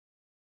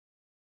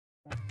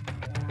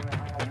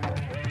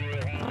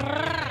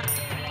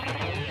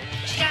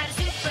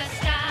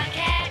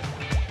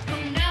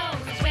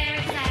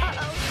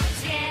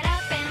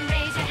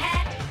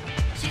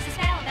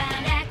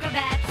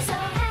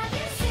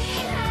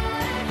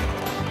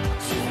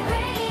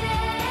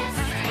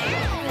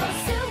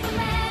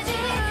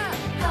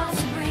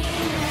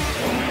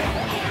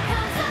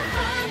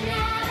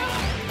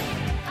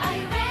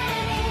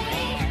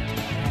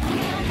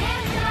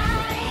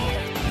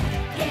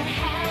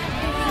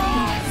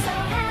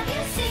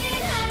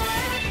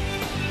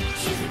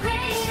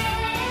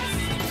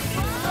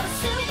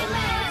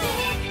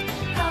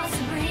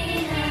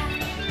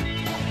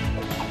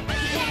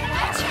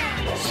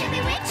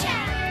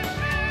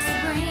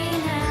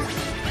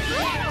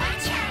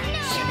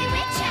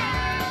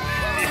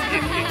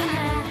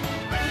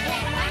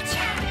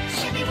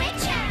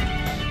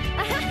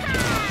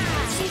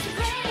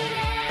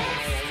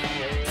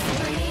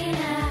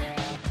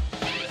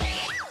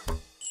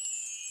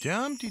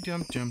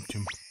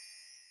Dum-de-dum-dum-dum.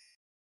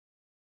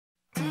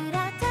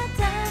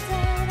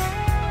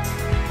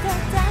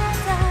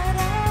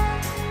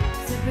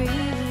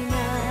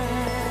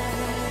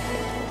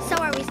 So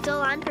are we still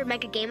on for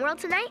Mega Game World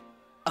tonight?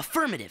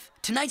 Affirmative.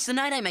 Tonight's the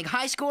night I make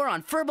high score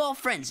on Furball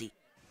Frenzy.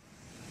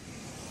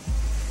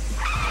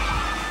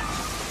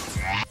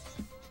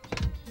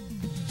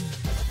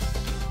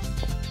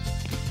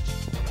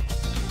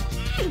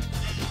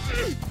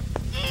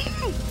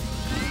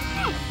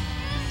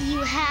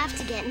 You have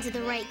to get into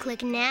the right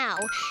click now,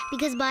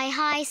 because by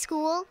high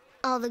school,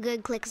 all the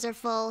good clicks are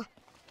full.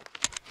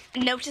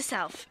 Note to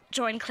self,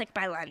 join click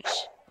by lunch.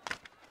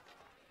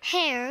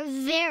 Hair,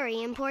 very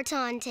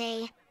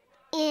importante.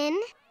 In,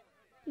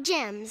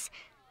 gems.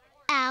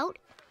 Out,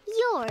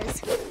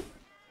 yours.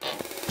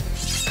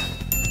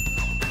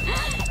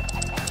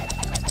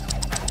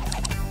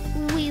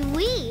 Oui,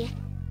 oui.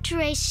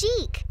 Très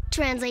chic.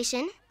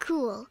 Translation,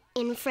 cool,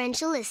 in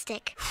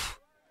Frenchalistic.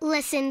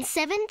 Lesson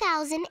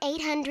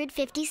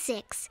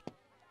 7856.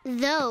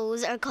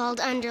 Those are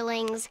called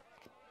underlings.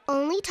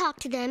 Only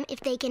talk to them if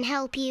they can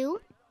help you,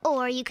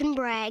 or you can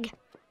brag.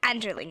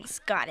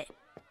 Underlings, got it.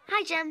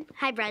 Hi, Jem.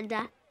 Hi,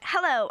 Brenda.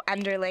 Hello,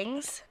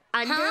 underlings.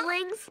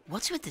 Underlings?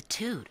 What's with the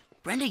toot?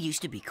 Brenda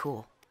used to be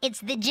cool.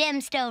 It's the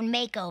gemstone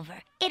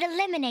makeover. It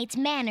eliminates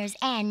manners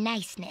and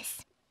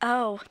niceness.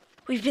 Oh,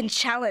 we've been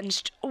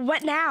challenged.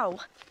 What now?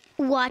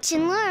 Watch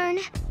and learn.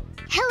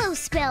 Hello,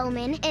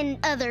 Spellman and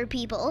other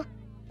people.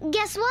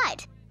 Guess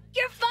what?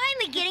 You're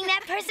finally getting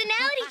that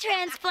personality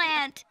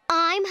transplant.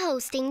 I'm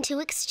hosting 2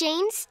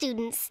 exchange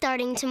students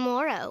starting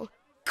tomorrow.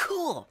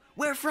 Cool.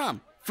 Where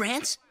from?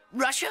 France?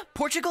 Russia?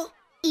 Portugal?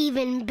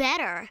 Even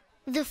better,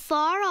 the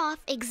far-off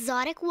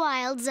exotic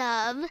wilds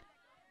of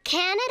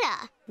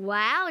Canada.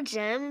 Wow,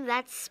 Jem,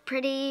 that's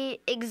pretty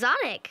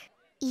exotic.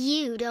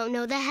 You don't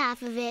know the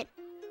half of it.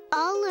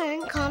 I'll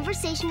learn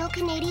conversational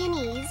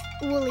Canadianese,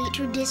 we'll eat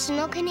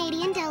traditional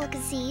Canadian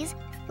delicacies,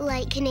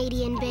 like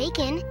Canadian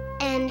bacon,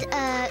 and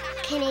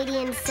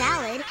Canadian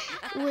salad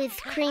with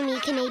creamy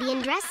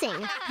Canadian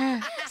dressing.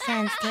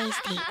 Sounds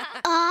tasty.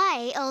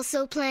 I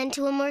also plan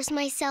to immerse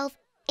myself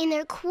in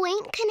their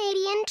quaint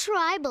Canadian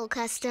tribal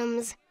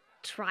customs.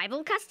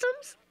 Tribal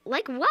customs?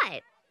 Like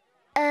what?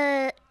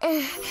 Code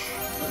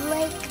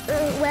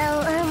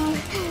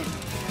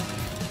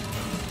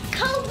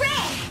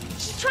Red!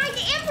 She's trying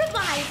to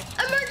improvise!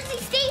 Emergency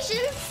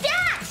station,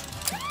 stat!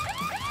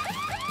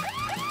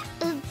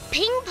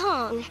 Ping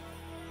pong.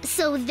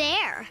 So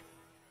there.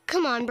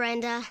 Come on,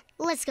 Brenda.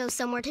 Let's go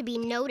somewhere to be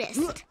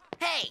noticed.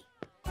 Hey!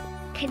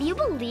 Can you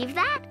believe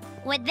that?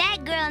 What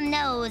that girl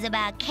knows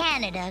about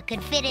Canada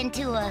could fit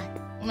into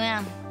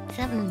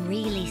something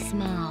really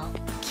small.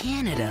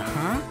 Canada,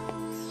 huh?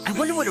 I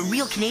wonder what a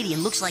real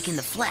Canadian looks like in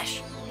the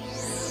flesh.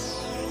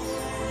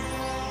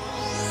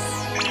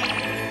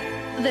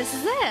 This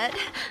is it.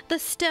 The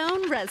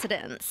Stone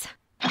Residence.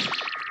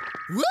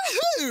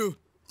 Woohoo!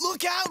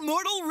 Look out,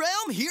 mortal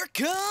realm! Here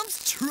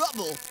comes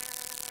trouble!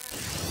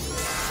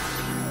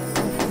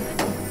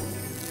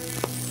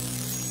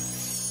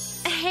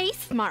 Hey,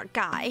 smart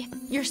guy.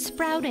 You're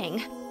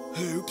sprouting.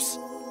 Oops.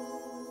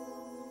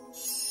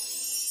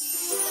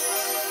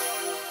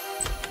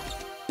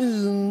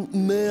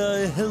 May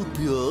I help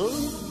you?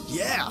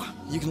 Yeah,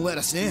 you can let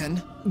us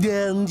in.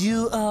 And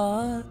you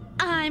are?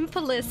 I'm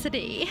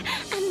Felicity,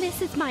 and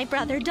this is my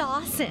brother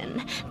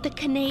Dawson, the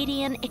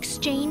Canadian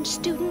exchange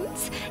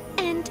students.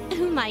 And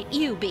who might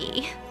you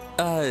be?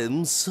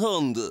 I'm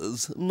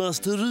Saunders,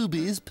 Master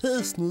Ruby's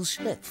personal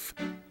chef.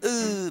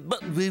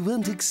 But we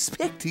weren't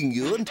expecting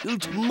you until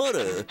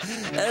tomorrow.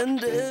 And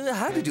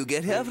how did you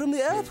get here from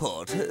the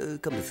airport?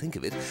 Come to think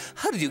of it,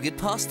 how did you get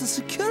past the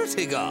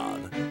security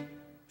guard?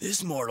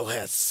 This mortal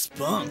has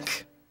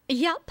spunk.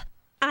 Yup,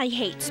 I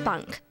hate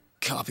spunk.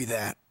 Copy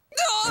that.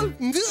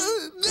 And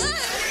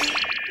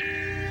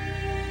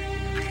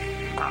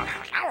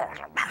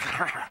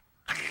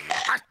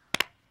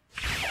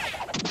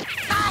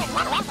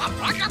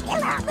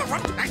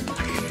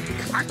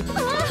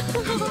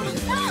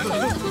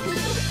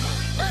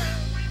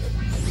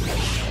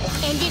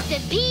if the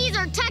bees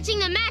are touching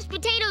the mashed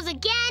potatoes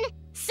again,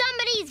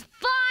 somebody's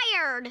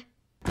fired!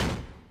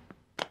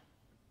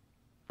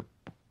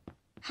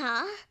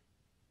 Huh?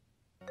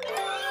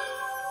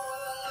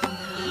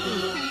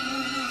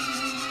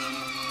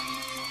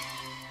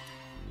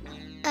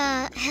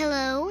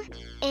 Hello?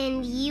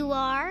 And you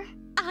are?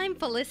 I'm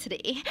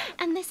Felicity,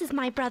 and this is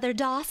my brother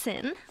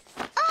Dawson.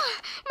 Oh,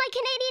 my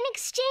Canadian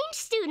exchange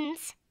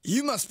students!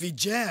 You must be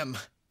Jem,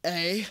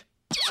 eh?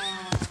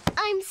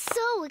 I'm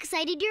so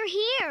excited you're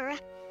here.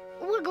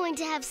 We're going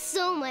to have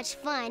so much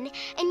fun,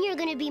 and you're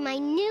going to be my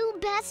new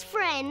best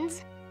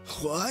friends.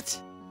 What?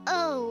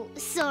 Oh,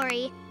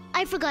 sorry.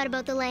 I forgot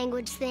about the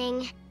language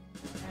thing.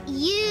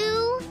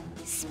 You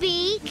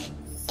speak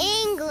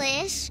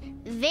English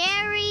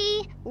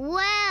very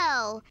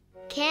well.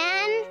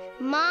 Can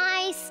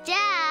my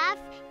staff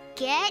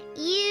get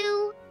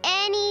you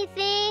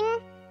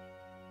anything?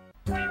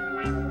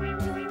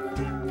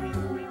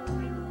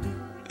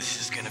 This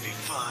is gonna be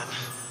fun.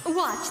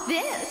 Watch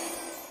this.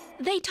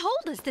 They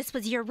told us this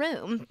was your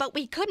room, but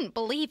we couldn't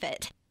believe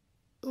it.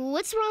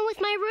 What's wrong with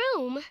my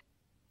room?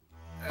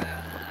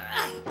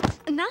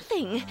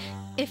 Nothing,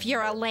 if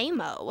you're a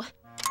lame-o.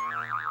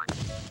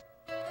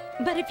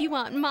 But if you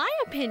want my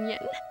opinion,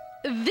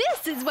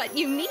 this is what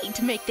you need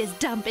to make this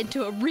dump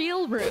into a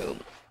real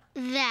room.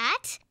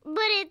 That?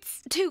 But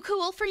it's... Too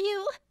cool for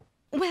you?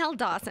 Well,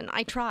 Dawson,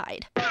 I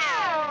tried.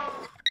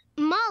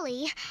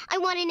 Molly, I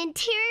want an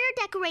interior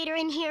decorator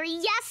in here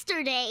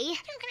yesterday. Can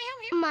I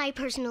help you? My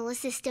personal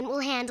assistant will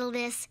handle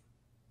this.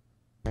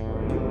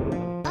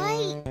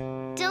 I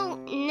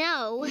don't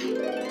know.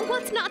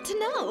 What's not to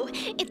know?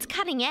 It's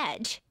cutting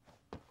edge.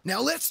 Now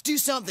let's do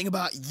something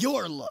about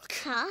your look.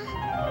 Huh?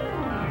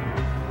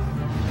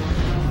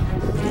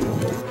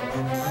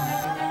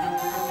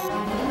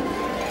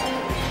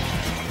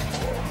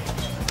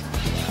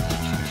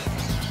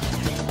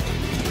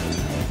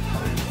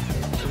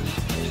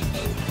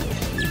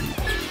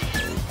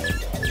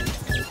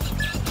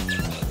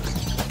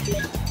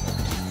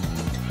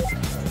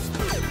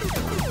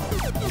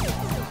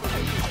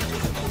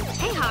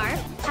 Hey, Harv.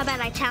 How about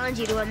I challenge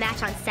you to a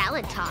match on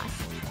salad toss?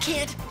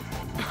 Can't.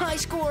 High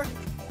score.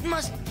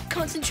 Must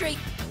concentrate.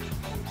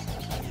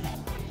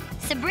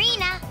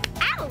 Sabrina,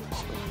 Ouch!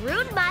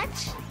 Rude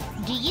much.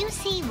 do you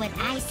see what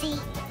I see?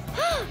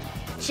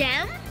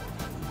 Gem?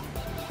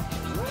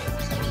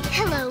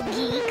 Hello,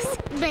 geeks.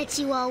 Bet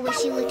you all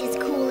wish you looked as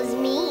cool as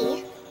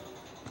me.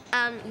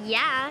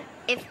 Yeah,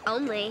 if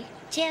only.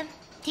 Jim,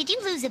 did you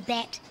lose a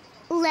bet?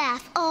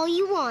 Laugh all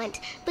you want,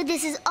 but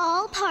this is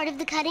all part of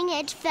the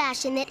cutting-edge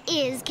fashion that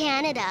is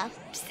Canada.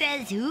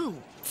 Says who?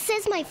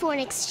 Says my foreign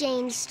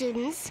exchange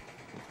students.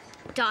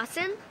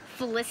 Dawson?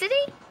 Felicity?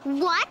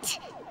 What?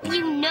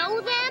 You know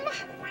them?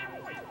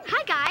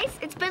 Hi, guys.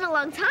 It's been a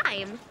long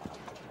time.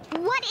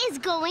 What is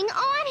going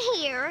on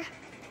here?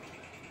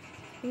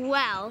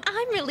 Well,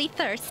 I'm really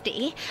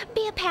thirsty.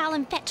 Be a pal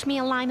and fetch me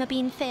a lima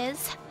bean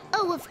fizz.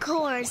 Oh, of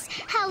course.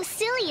 How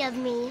silly of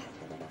me.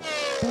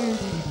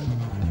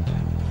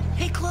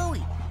 Hey,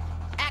 Chloe.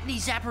 Acne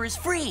Zapper is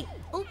free.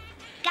 Oh,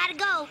 gotta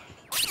go.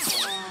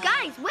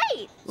 guys,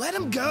 wait! Let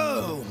him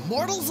go.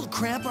 Mortals will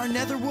cramp our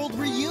netherworld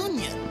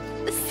reunion.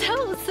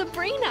 So,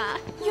 Sabrina,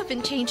 you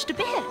haven't changed a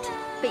bit.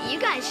 But you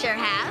guys sure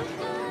have.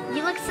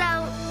 You look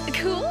so...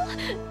 Cool?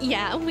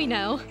 Yeah, we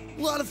know.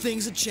 A lot of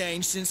things have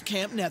changed since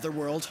Camp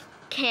Netherworld.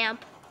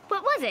 Camp.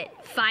 What was it,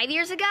 5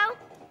 years ago?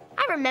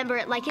 I remember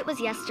it like it was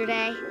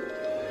yesterday.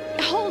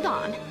 Hold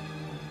on.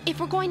 If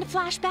we're going to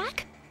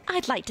flashback,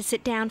 I'd like to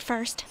sit down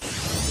first.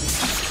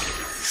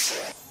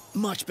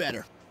 Much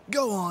better.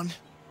 Go on.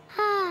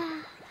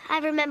 I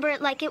remember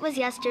it like it was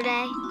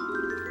yesterday.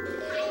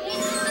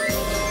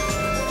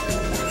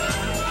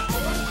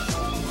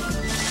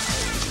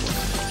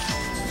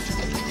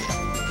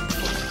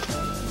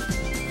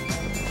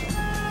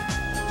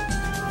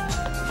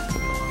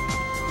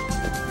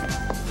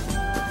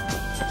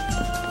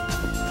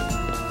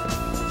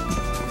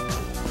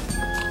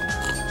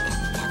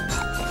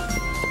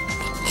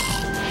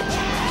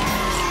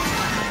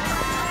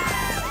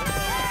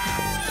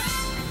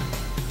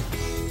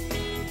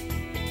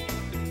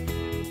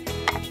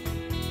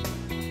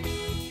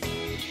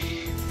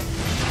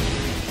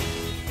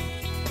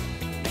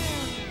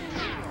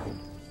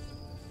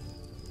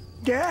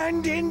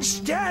 And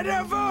instead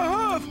of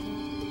a hoof,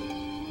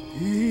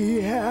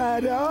 he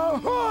had a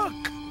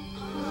hook.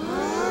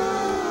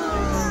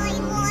 I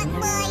want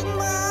my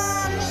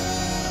mommy.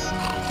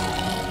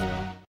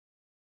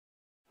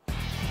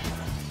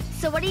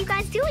 So what are you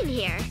guys doing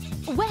here?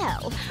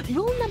 Well,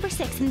 rule number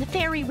 6 in the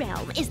fairy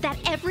realm is that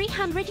every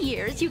 100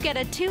 years you get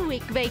a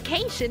 2-week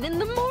vacation in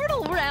the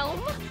mortal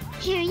realm.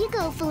 Here you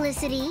go,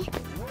 Felicity.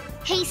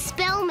 Hey,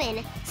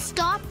 Spellman,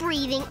 stop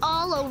breathing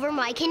all over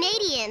my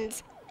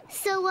Canadians.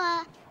 So,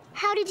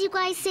 how did you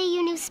guys say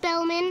you knew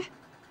Spellman?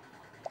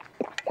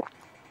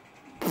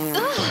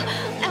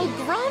 Ugh, El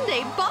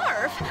Grande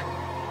barf.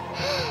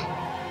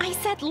 I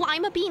said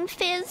lima bean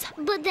fizz.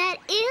 But that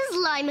is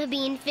lima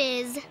bean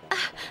fizz.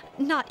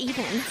 Not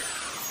even.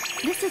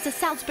 This is a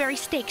Salisbury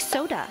steak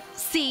soda.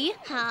 See?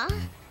 Huh?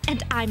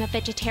 And I'm a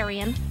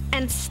vegetarian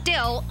and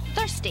still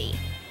thirsty.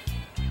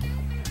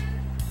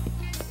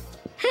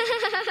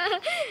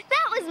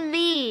 That was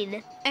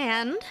mean.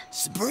 And?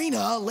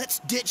 Sabrina, let's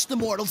ditch the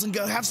mortals and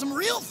go have some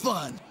real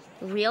fun.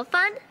 Real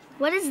fun?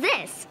 What is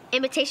this?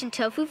 Imitation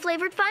tofu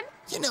flavored fun?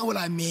 You know what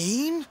I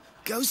mean.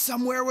 Go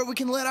somewhere where we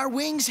can let our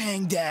wings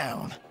hang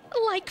down.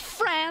 Like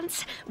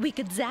France. We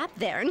could zap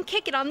there and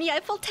kick it on the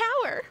Eiffel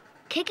Tower.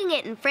 Kicking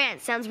it in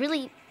France sounds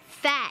really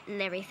fat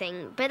and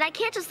everything, but I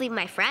can't just leave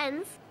my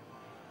friends.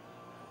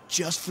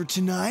 Just for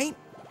tonight?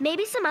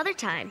 Maybe some other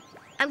time.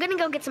 I'm gonna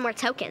go get some more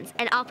tokens,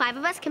 and all 5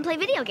 of us can play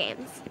video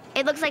games.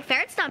 It looks like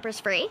Ferret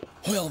Stomper's free.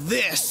 Well,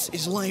 this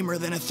is lamer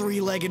than a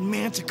 3-legged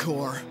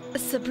manticore.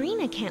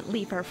 Sabrina can't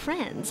leave her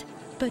friends,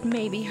 but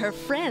maybe her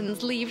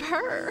friends leave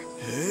her.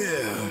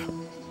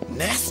 Ew.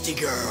 Nasty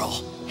girl.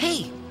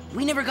 Hey,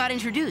 we never got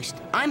introduced.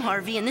 I'm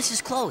Harvey, and this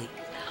is Chloe.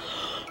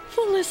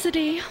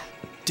 Felicity.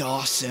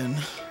 Dawson.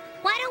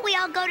 Why don't we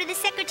all go to the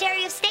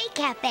Secretary of State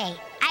Cafe?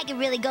 I I could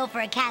really go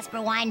for a Casper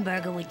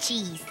Weinberger with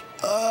cheese.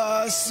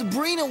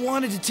 Sabrina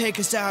wanted to take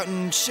us out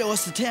and show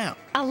us the town.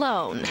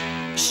 Alone.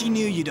 She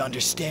knew you'd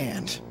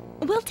understand.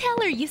 We'll tell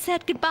her you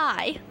said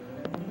goodbye.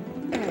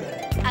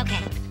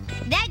 Okay,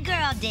 that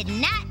girl did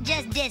not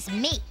just diss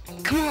me.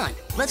 Come on,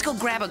 let's go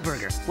grab a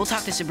burger. We'll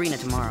talk to Sabrina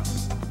tomorrow.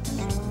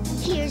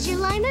 Here's your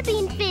lima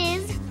bean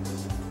fizz.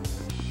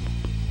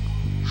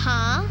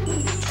 Huh?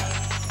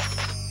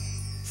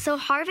 So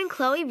Harvey and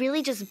Chloe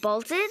really just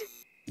bolted?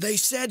 They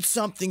said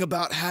something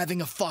about having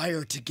a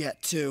fire to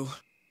get to.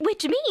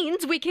 Which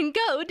means we can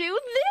go do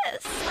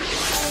this.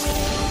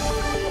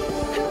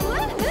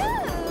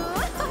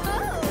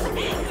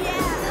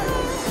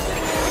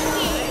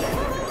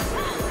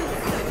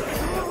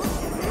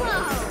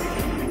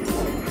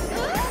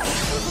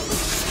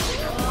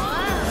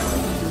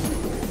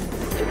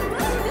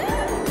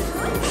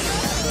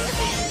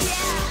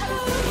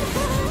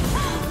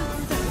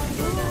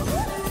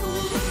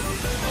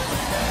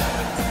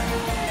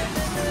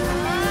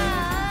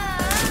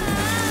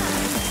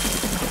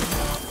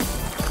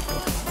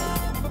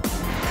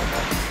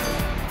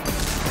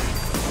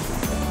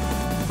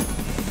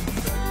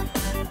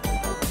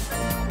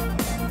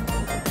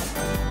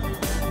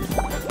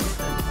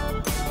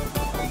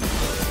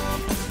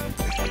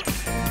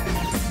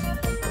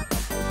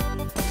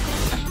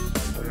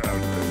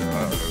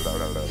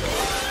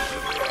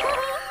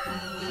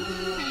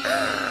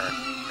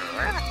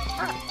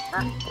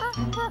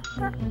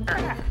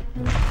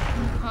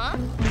 Huh?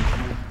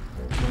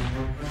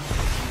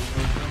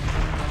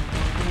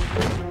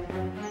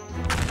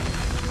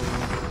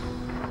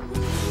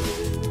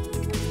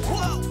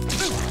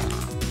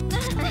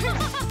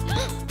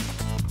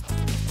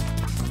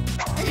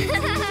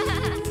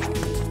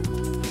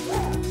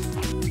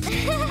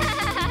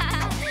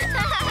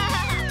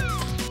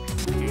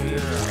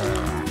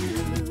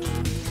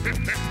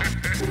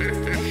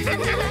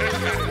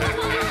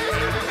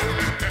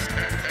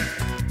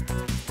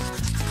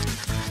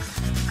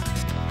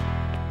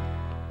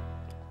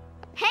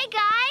 Hey,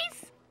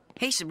 guys!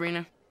 Hey,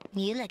 Sabrina.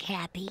 You look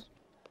happy.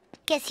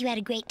 Guess you had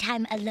a great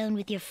time alone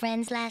with your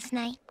friends last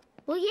night?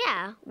 Well,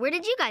 yeah. Where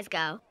did you guys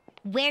go?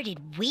 Where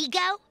did we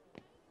go?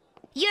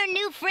 Your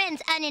new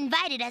friends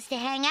uninvited us to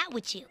hang out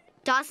with you.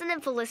 Dawson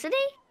and Felicity?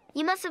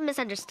 You must have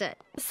misunderstood.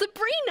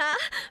 Sabrina,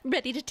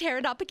 ready to tear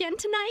it up again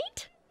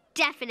tonight?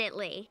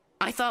 Definitely.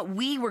 I thought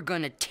we were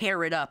gonna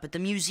tear it up at the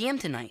museum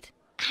tonight.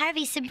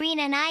 Harvey,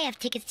 Sabrina, and I have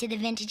tickets to the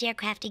vintage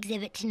aircraft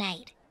exhibit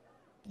tonight.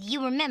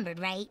 You remembered,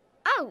 right?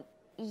 Oh,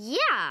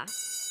 yeah.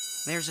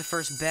 There's the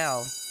first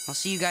bell. I'll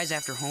see you guys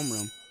after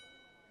homeroom.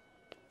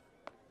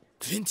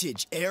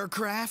 Vintage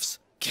aircrafts?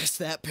 Guess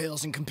that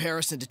pales in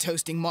comparison to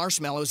toasting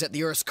marshmallows at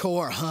the Earth's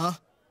core, huh?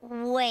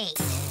 Wait,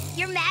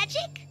 you're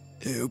magic?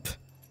 Oop.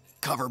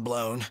 Cover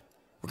blown.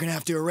 We're gonna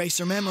have to erase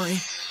her memory.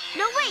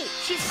 No, wait.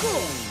 She's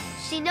cool.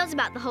 She knows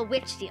about the whole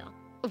witch deal.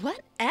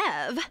 What,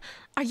 Ev?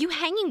 Are you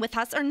hanging with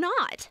us or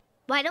not?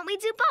 Why don't we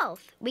do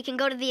both? We can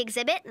go to the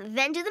exhibit,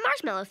 then do the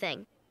marshmallow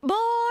thing.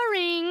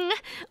 Boring.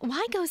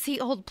 Why go see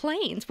old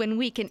planes when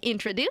we can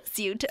introduce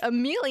you to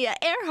Amelia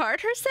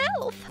Earhart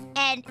herself?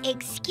 And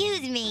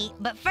excuse me,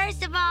 but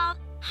first of all,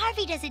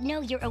 Harvey doesn't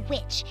know you're a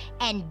witch.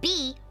 And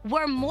B,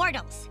 we're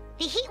mortals.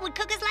 The heat would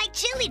cook us like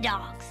chili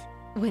dogs.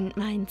 Wouldn't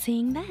mind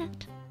seeing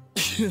that.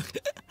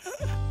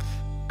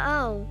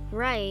 Oh,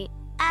 right.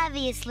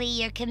 Obviously,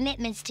 your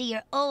commitments to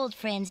your old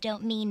friends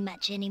don't mean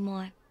much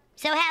anymore.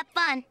 So have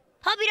fun.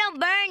 Hope you don't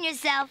burn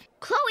yourself.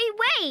 Chloe,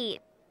 wait!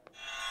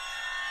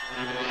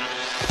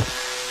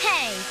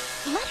 Hey,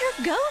 let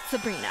her go,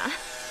 Sabrina.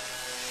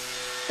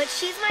 But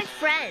she's my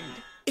friend.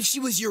 If she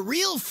was your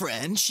real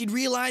friend, she'd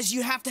realize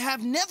you have to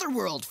have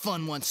netherworld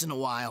fun once in a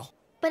while.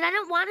 But I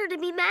don't want her to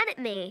be mad at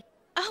me.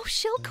 Oh,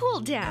 she'll cool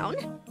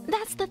down.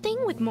 That's the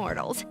thing with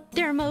mortals.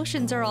 Their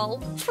emotions are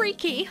all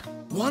freaky.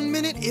 1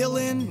 minute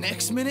illin',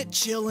 next minute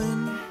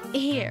chillin'.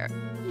 Here,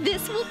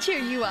 this will cheer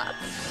you up.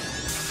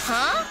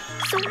 Huh?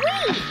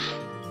 Sweet!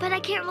 But I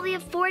can't really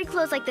afford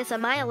clothes like this on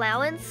my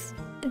allowance.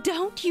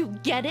 Don't you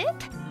get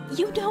it?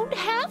 You don't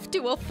have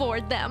to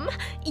afford them.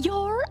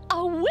 You're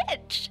a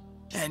witch.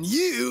 And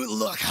you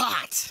look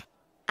hot.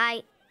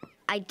 I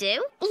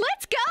do?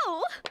 Let's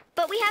go.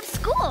 But we have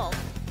school.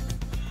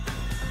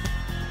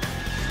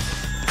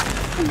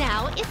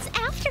 Now it's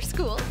after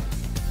school.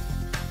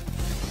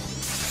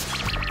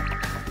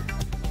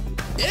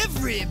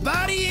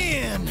 Everybody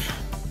in!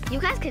 You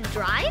guys can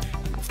drive?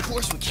 Of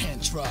course we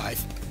can't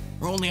drive.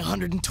 We're only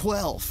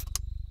 112.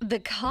 The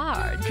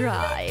car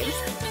drives.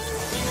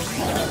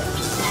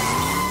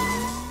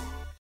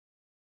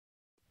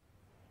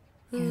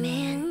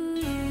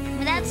 Man,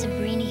 without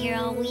Sabrina here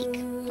all week,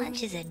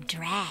 lunch is a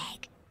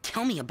drag.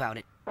 Tell me about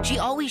it. She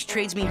always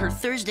trades me her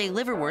Thursday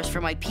liverwurst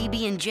for my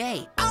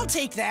PB&J. I'll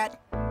take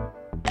that.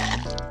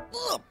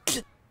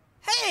 Look.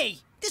 Hey,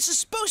 this is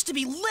supposed to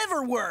be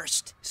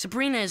liverwurst.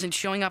 Sabrina isn't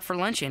showing up for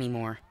lunch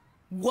anymore.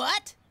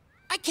 What?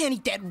 I can't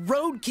eat that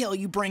roadkill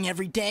you bring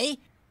every day.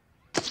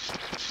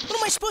 What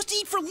am I supposed to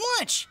eat for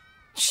lunch?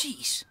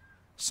 Jeez,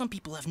 some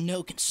people have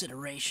no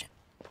consideration.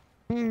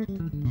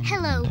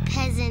 Hello,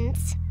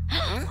 peasants.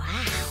 Wow.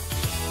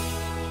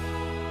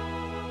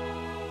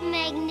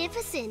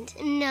 Magnificent,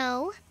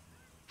 no?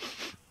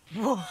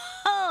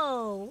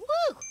 Whoa!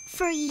 Woo.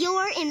 For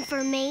your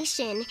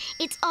information,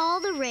 it's all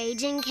the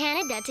rage in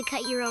Canada to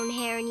cut your own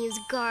hair and use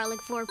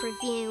garlic for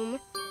perfume.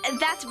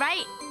 That's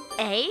right,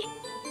 eh?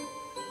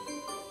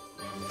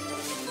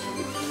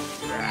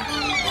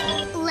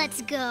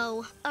 Let's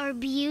go. Our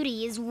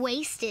beauty is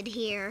wasted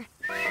here.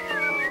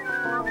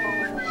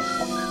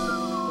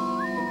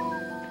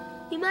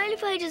 You mind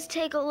if I just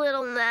take a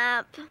little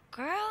nap?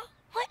 Girl,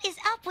 what is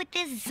up with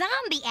this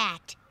zombie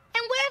act?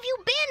 And where have you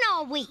been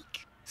all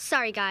week?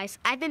 Sorry, guys.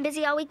 I've been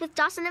busy all week with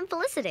Dawson and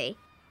Felicity.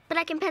 But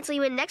I can pencil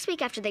you in next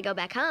week after they go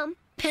back home.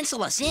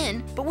 Pencil us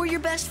in, but we're your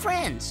best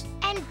friends.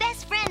 And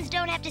best friends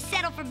don't have to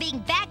settle for being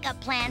backup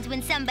plans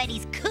when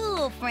somebody's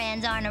cool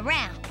friends aren't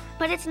around.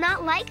 But it's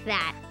not like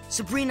that.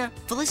 Sabrina,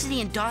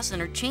 Felicity, and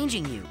Dawson are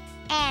changing you.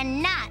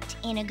 And not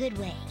in a good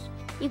way.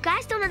 You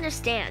guys don't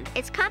understand.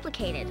 It's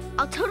complicated.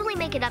 I'll totally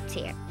make it up to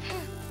you.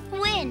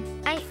 When?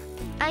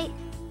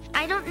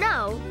 I don't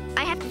know.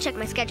 I have to check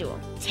my schedule.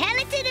 Tell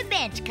it to the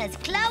bench, because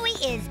Chloe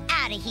is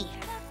out of here.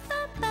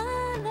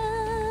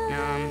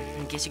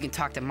 I guess you can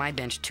talk to my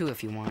bench, too,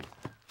 if you want.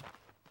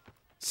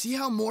 See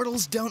how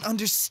mortals don't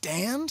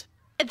understand?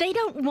 They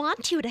don't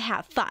want you to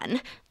have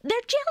fun. They're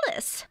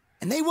jealous.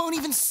 And they won't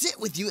even sit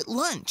with you at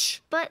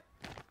lunch. But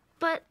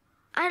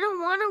I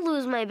don't want to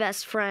lose my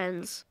best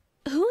friends.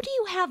 Who do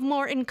you have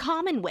more in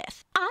common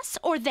with, us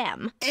or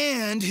them?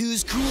 And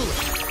who's cooler?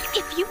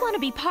 If you want to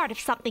be part of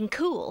something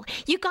cool,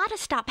 you gotta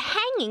stop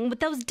hanging with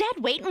those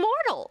deadweight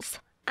mortals.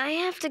 I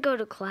have to go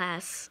to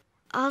class.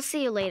 I'll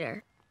see you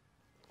later.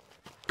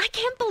 I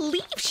can't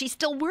believe she's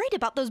still worried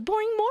about those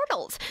boring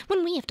mortals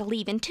when we have to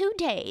leave in 2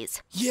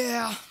 days.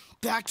 Yeah,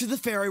 back to the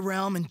fairy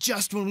realm, and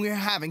just when we're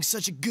having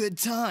such a good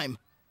time.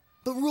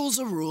 But rules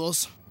are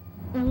rules.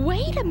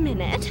 Wait a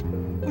minute.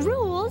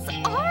 Rules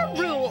are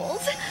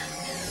rules.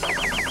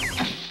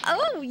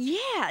 Oh,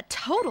 yeah,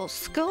 total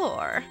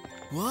score.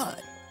 What?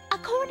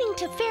 According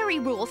to Fairy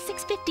Rule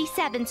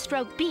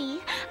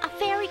 657-B, a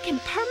fairy can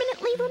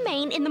permanently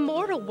remain in the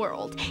mortal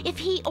world if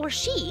he or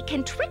she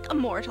can trick a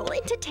mortal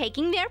into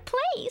taking their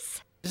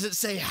place. Does it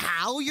say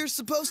how you're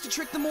supposed to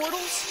trick the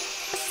mortals?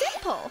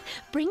 Simple.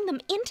 Bring them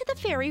into the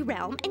fairy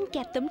realm and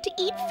get them to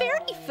eat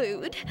fairy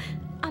food.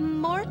 A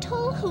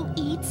mortal who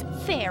eats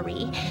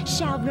fairy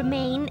shall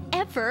remain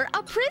ever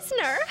a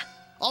prisoner.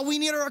 All we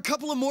need are a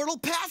couple of mortal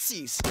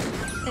patsies.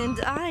 And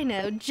I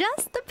know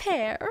just the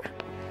pair.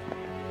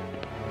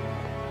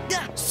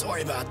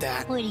 Sorry about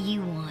that. What do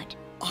you want?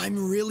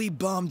 I'm really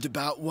bummed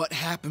about what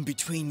happened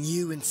between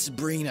you and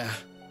Sabrina.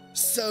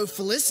 So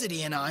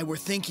Felicity and I were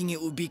thinking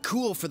it would be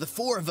cool for the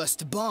 4 of us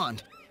to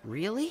bond.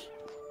 Really?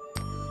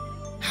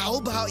 How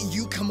about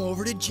you come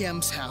over to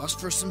Jem's house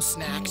for some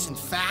snacks and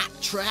fat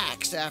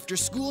tracks after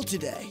school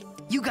today?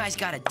 You guys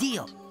got a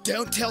deal.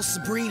 Don't tell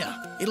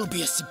Sabrina. It'll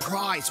be a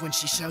surprise when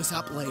she shows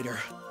up later.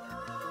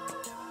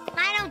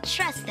 I don't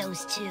trust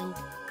those two.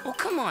 Well,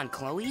 come on,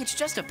 Chloe. It's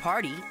just a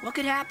party. What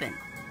could happen?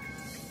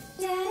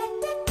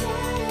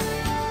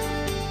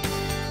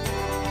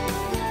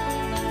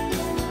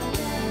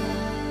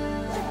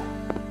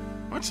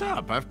 What's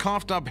up? I've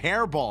coughed up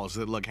hairballs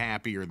that look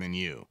happier than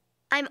you.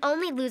 I'm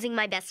only losing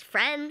my best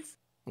friends.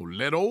 Oh,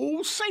 let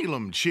old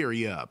Salem cheer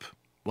you up.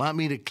 Want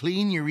me to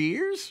clean your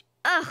ears?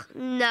 Ugh,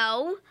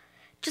 no.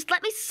 Just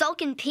let me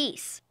sulk in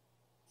peace.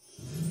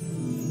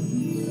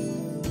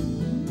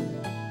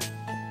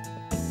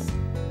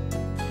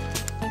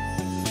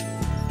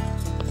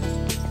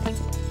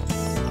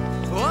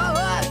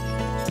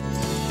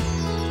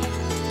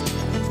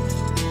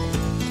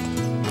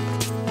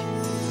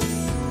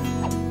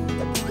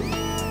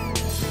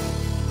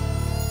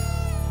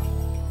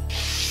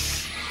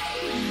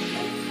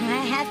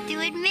 I have to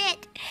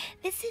admit,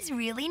 this is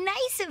really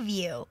nice of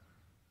you.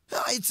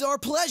 It's our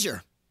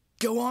pleasure.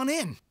 Go on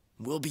in.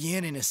 We'll be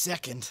in a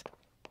second.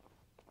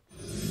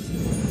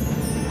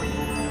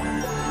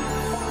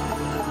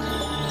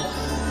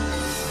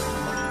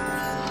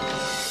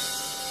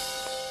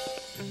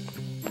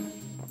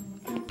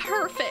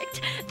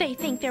 Perfect. They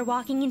think they're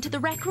walking into the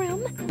rec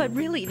room, but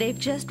really they've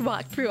just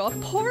walked through a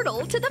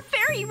portal to the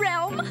fairy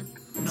realm.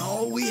 And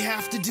all we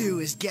have to do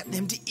is get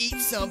them to eat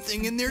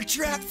something and they're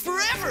trapped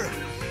forever.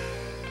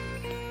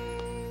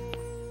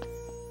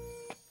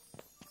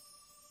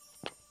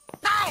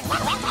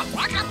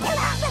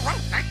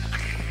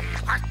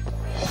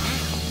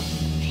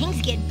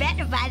 Things get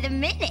better by the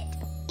minute.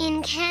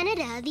 In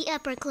Canada, the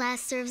upper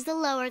class serves the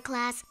lower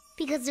class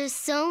because they're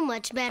so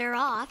much better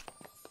off.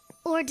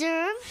 Hors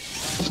d'oeuvre?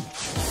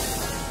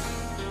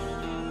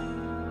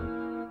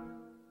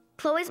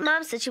 Chloe's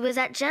mom said she was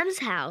at Jem's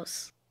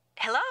house.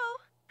 Hello?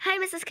 Hi,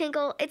 Mrs.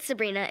 Kinkle. It's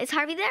Sabrina. Is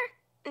Harvey there?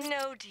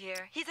 No,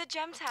 dear. He's at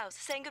Jem's house,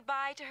 saying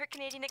goodbye to her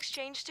Canadian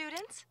exchange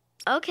students.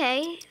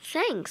 Okay,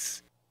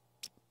 thanks.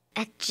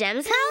 At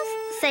Jem's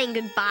house? Saying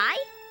goodbye?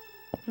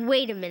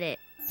 Wait a minute.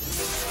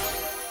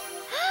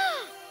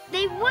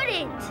 They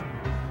wouldn't!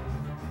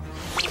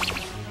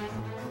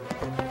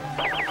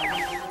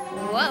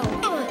 Whoa.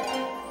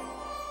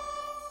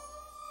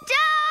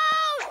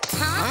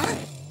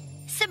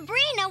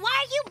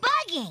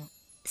 bragging.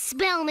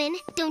 Spellman,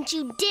 don't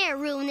you dare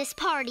ruin this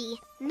party.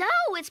 No,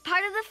 it's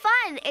part of the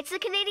fun. It's a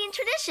Canadian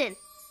tradition.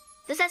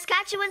 The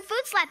Saskatchewan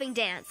food slapping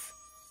dance.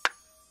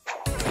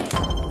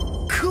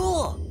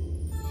 Cool!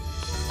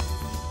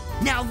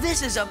 Now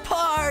this is a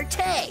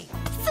party!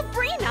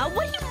 Sabrina,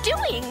 what are you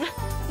doing?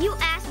 You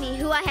asked me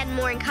who I had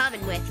more in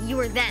common with, you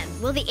or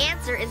them. Well, the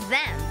answer is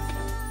them.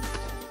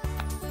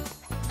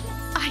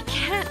 I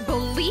can't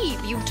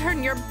believe you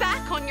turn your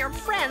back on your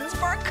friends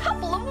for a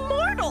couple of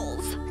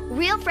mortals.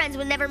 Real friends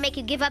would never make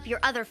you give up your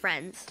other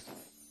friends.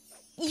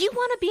 You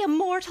want to be a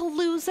mortal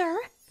loser?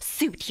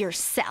 Suit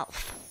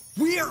yourself.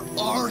 We're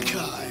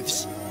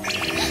archives.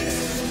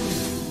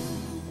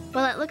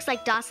 Well, it looks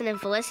like Dawson and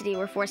Felicity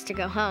were forced to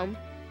go home,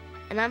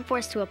 and I'm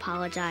forced to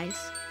apologize.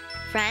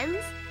 Friends?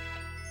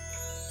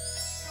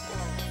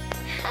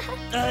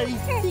 I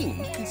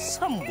think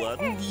someone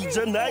needs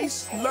a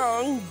nice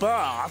long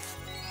bath.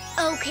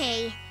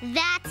 Okay,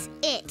 that's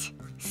it.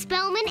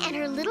 Spellman and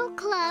her little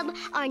club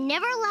are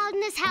never allowed in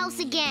this house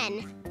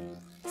again.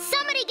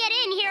 Somebody get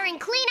in here and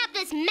clean up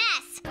this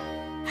mess.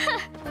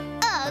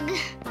 Ugh.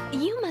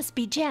 You must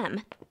be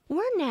Jem.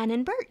 We're Nan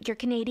and Bert, your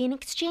Canadian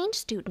exchange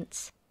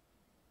students.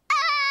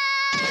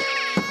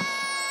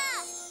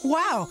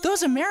 Wow,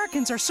 those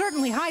Americans are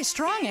certainly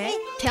high-strung, eh?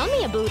 Tell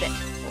me about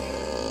it.